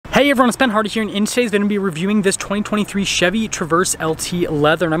Hey everyone, it's Ben Hardy here, and in today's video I'm going to be reviewing this 2023 Chevy Traverse LT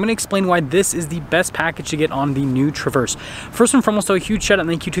Leather, and I'm going to explain why this is the best package to get on the new Traverse. First and foremost, though, a huge shout out and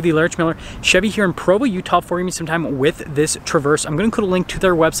thank you to the large mailer Chevy here in Provo, Utah, for giving me some time with this Traverse. I'm going to include a link to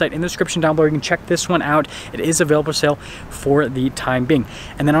their website in the description down below. You can check this one out. It is available for sale for the time being.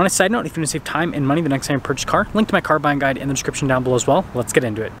 And then on a side note, if you want to save time and money the next time you purchase a car, link to my car buying guide in the description down below as well. Let's get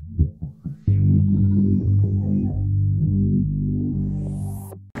into it.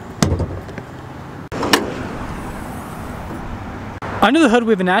 Under the hood,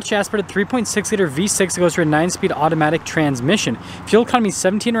 we have a naturally aspirated 3.6 liter V6 that goes through a 9-speed automatic transmission. Fuel economy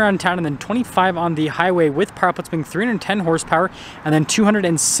 17 around town and then 25 on the highway, with power outputs being 310 horsepower and then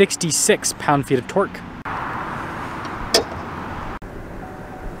 266 pound-feet of torque.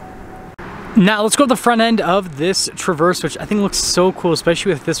 Now let's go to the front end of this Traverse, which I think looks so cool,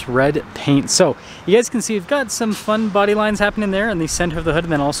 especially with this red paint. So you guys can see we've got some fun body lines happening there in the center of the hood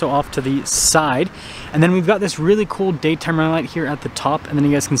and then also off to the side. And then we've got this really cool daytime running light here at the top, and then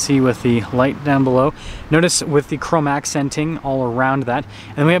you guys can see with the light down below. Notice with the chrome accenting all around that.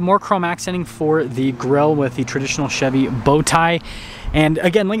 And then we have more chrome accenting for the grille with the traditional Chevy bow tie. And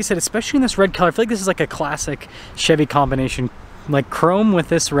again, like I said, especially in this red color, I feel like this is like a classic Chevy combination. Like chrome with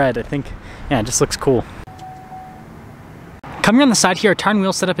this red, I think, yeah, it just looks cool. Coming on the side here, our tire and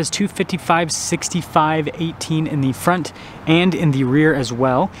wheel setup is 255, 65, 18 in the front and in the rear as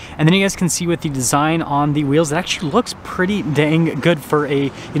well. And then you guys can see with the design on the wheels, it actually looks pretty dang good for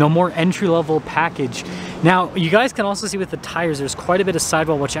a, more entry-level package. Now, you guys can also see with the tires, there's quite a bit of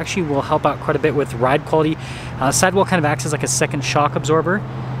sidewall, which actually will help out quite a bit with ride quality. Sidewall kind of acts as like a second shock absorber.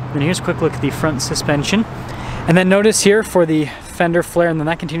 And then here's a quick look at the front suspension. And then notice here for the fender flare, and then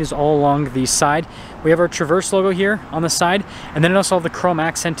that continues all along the side. We have our Traverse logo here on the side, and then also all the chrome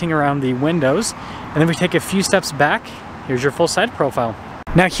accenting around the windows. And then we take a few steps back, here's your full side profile.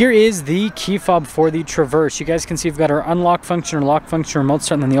 Now here is the key fob for the Traverse. You guys can see we've got our unlock function or lock function remote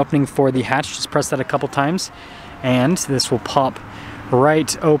start, and then the opening for the hatch. Just press that a couple times, and this will pop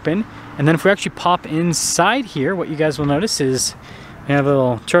right open. And then if we actually pop inside here, what you guys will notice is we have a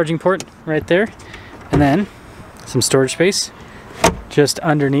little charging port right there, and then some storage space just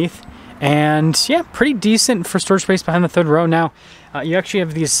underneath, and yeah, pretty decent for storage space behind the third row. Now you actually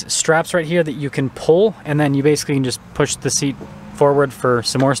have these straps right here that you can pull, and then you basically can just push the seat forward for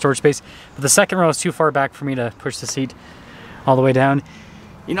some more storage space. But the second row is too far back for me to push the seat all the way down.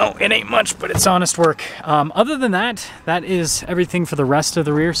 It ain't much, but it's honest work. Other than that, that is everything for the rest of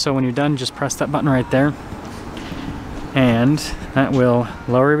the rear. So when you're done, just press that button right there, and that will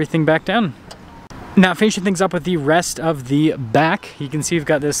lower everything back down. Now, finishing things up with the rest of the back, you can see we've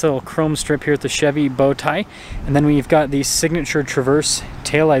got this little chrome strip here with the Chevy bow tie, and then we've got the signature Traverse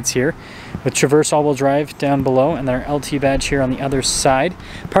taillights here with Traverse all-wheel drive down below, and our LT badge here on the other side.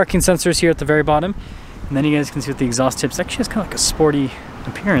 Parking sensors here at the very bottom, and then you guys can see with the exhaust tips, actually has kind of like a sporty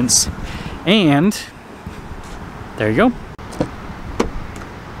appearance. And there you go.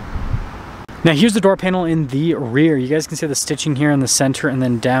 Now here's the door panel in the rear. You guys can see the stitching here in the center and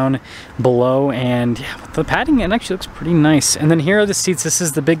then down below, and yeah, with the padding, it actually looks pretty nice. And then here are the seats. This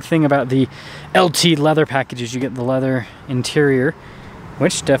is the big thing about the LT leather packages. You get the leather interior,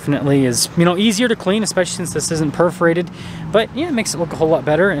 which definitely is, easier to clean, especially since this isn't perforated. But yeah, it makes it look a whole lot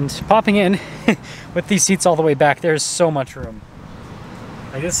better. And popping in with these seats all the way back, there's so much room.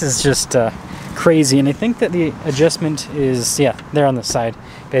 Like, this is just crazy, and I think that the adjustment is, yeah, there on the side,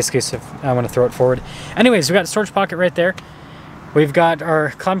 basically, so if I want to throw it forward. Anyways, we've got a storage pocket right there. We've got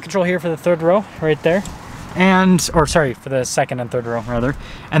our climate control here for the third row right there, or sorry, for the second and third row rather.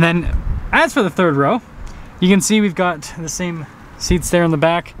 And then as for the third row, you can see we've got the same seats there in the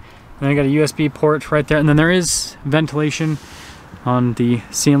back, and then we got a USB port right there, and then there is ventilation on the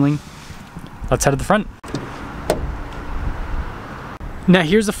ceiling. Let's head to the front. Now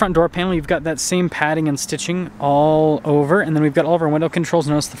here's the front door panel. You've got that same padding and stitching all over, and then we've got all of our window controls.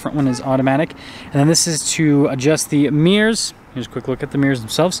 Notice the front one is automatic, and then this is to adjust the mirrors. Here's a quick look at the mirrors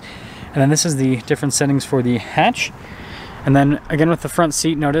themselves, and then this is the different settings for the hatch. And then again with the front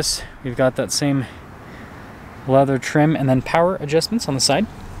seat, notice we've got that same leather trim, and then power adjustments on the side.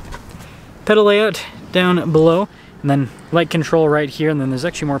 Pedal layout down below, and then light control right here, and then there's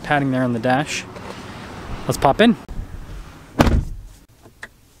actually more padding there on the dash. Let's pop in.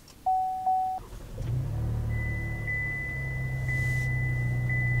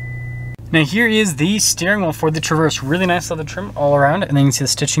 Now here is the steering wheel for the Traverse. Really nice leather trim all around, and then you can see the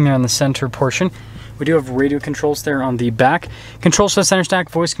stitching there on the center portion. We do have radio controls there on the back. Controls for the center stack,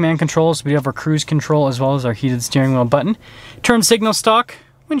 voice command controls. We do have our cruise control as well as our heated steering wheel button. Turn signal stock,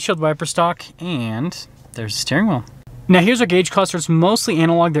 windshield wiper stock, and there's the steering wheel. Now here's our gauge cluster. It's mostly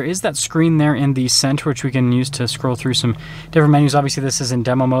analog. There is that screen there in the center, which we can use to scroll through some different menus. Obviously this is in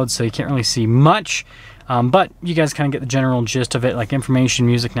demo mode, so you can't really see much, but you guys kind of get the general gist of it, like information,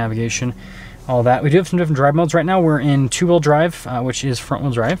 music, navigation, all that. We do have some different drive modes. Right now we're in 2-wheel drive, which is front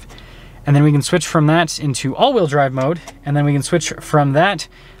wheel drive. And then we can switch from that into all-wheel drive mode, and then we can switch from that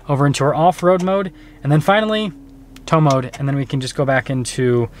over into our off-road mode, and then finally tow mode, and then we can just go back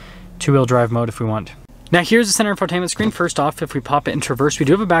into 2-wheel drive mode if we want. Now here's the center infotainment screen. First off, if we pop it in traverse, we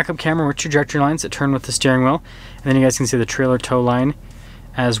do have a backup camera with trajectory lines that turn with the steering wheel. And then you guys can see the trailer tow line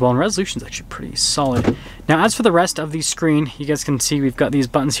as well, and resolution is actually pretty solid. Now as for the rest of the screen, you guys can see we've got these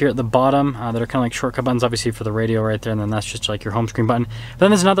buttons here at the bottom that are kind of like shortcut buttons, obviously for the radio right there, and then that's just like your home screen button. But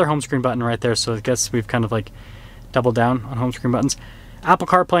then there's another home screen button right there, so I guess we've kind of like doubled down on home screen buttons. Apple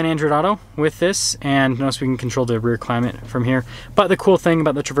CarPlay and Android Auto with this, and notice we can control the rear climate from here. But the cool thing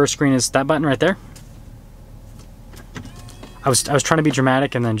about the traverse screen is that button right there. I was trying to be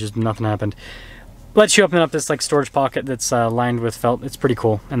dramatic and then just nothing happened. Lets you open up this like storage pocket that's lined with felt. It's pretty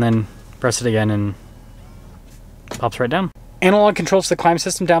cool. And then press it again and pops right down. Analog controls for the climate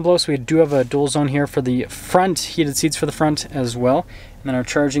system down below. So we do have a dual zone here for the front, heated seats for the front as well. And then our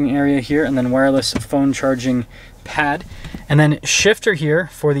charging area here, and then wireless phone charging pad. And then shifter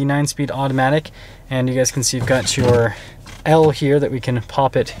here for the 9-speed automatic. And you guys can see you've got your L here that we can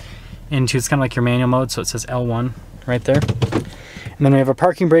pop it into. It's kind of like your manual mode, so it says L1 right there. And then we have a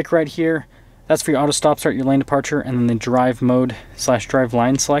parking brake right here. That's for your auto stop start, your lane departure, and then the drive mode / drive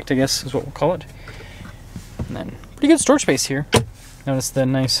line select, I guess is what we'll call it. And then pretty good storage space here. Notice the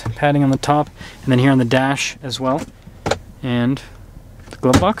nice padding on the top, and then here on the dash as well. And the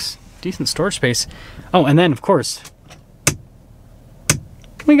glove box, decent storage space. Oh, and then of course,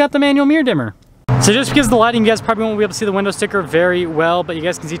 we got the manual mirror dimmer. So just because of the lighting, you guys probably won't be able to see the window sticker very well, but you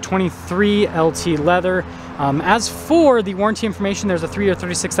guys can see 23 LT leather. As for the warranty information, there's a 3-year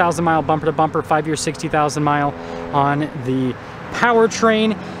 36,000 mile bumper to bumper, 5-year 60,000 mile on the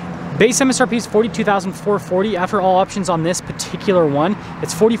powertrain. Base MSRP is $42,440. After all options on this particular one,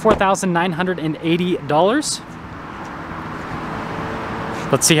 it's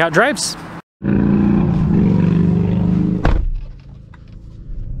 $44,980. Let's see how it drives.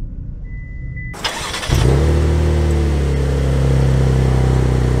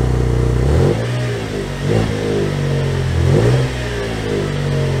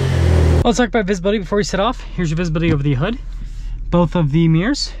 Let's talk about visibility before we set off. Here's your visibility over the hood, both of the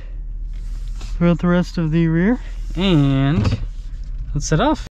mirrors, throughout the rest of the rear, and let's set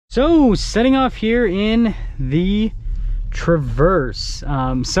off. So setting off here in the Traverse.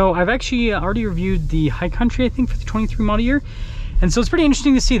 So I've actually already reviewed the High Country, I think, for the 23 model year. And so it's pretty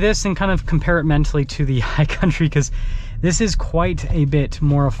interesting to see this and kind of compare it mentally to the High Country, because this is quite a bit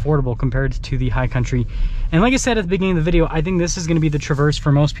more affordable compared to the High Country. And like I said at the beginning of the video, I think this is going to be the Traverse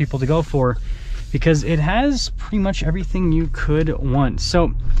for most people to go for, because it has pretty much everything you could want.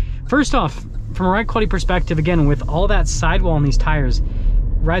 So first off, from a ride quality perspective, again, with all that sidewall on these tires,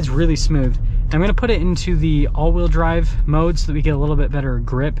 rides really smooth. And I'm going to put it into the all-wheel drive mode so that we get a little bit better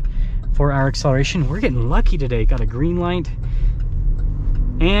grip for our acceleration. We're getting lucky today. Got a green light.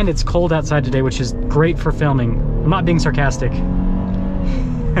 And it's cold outside today, which is great for filming. I'm not being sarcastic.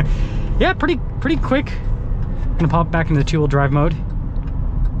 Yeah, pretty quick. I'm gonna pop back into the 2-wheel drive mode.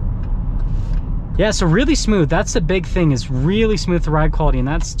 Yeah, so really smooth. That's the big thing, is really smooth the ride quality, and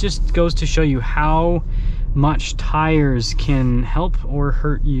that's just goes to show you how much tires can help or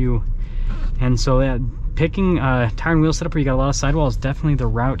hurt you. And so yeah, picking a tire and wheel setup where you got a lot of sidewall is definitely the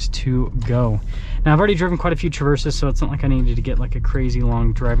route to go. Now I've already driven quite a few Traverses, so it's not like I needed to get like a crazy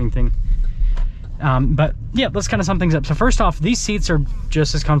long driving thing. But yeah, let's kind of sum things up. So first off, these seats are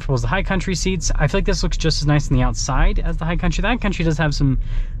just as comfortable as the High Country seats. I feel like this looks just as nice on the outside as the High Country. The High Country does have some,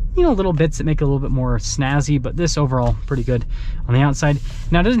 you know, little bits that make it a little bit more snazzy, but this overall pretty good on the outside.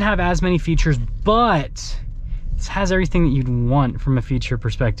 Now it doesn't have as many features, but it has everything that you'd want from a feature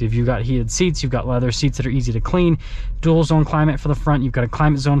perspective. You've got heated seats, you've got leather seats that are easy to clean, dual zone climate for the front, you've got a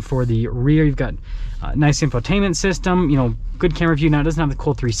climate zone for the rear, you've got a nice infotainment system, you know, good camera view. Now it doesn't have the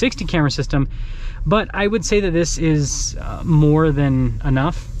cool 360 camera system, but I would say that this is more than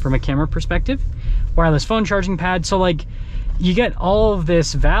enough from a camera perspective. Wireless phone charging pad, so like you get all of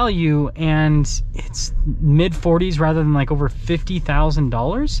this value and it's mid 40s rather than like over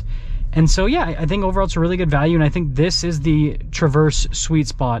 $50,000. And so yeah, I think overall it's a really good value, and I think this is the Traverse sweet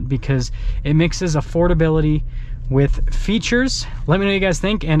spot because it mixes affordability with features. Let me know what you guys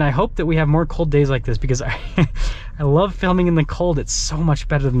think, and I hope that we have more cold days like this because I love filming in the cold. It's so much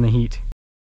better than the heat.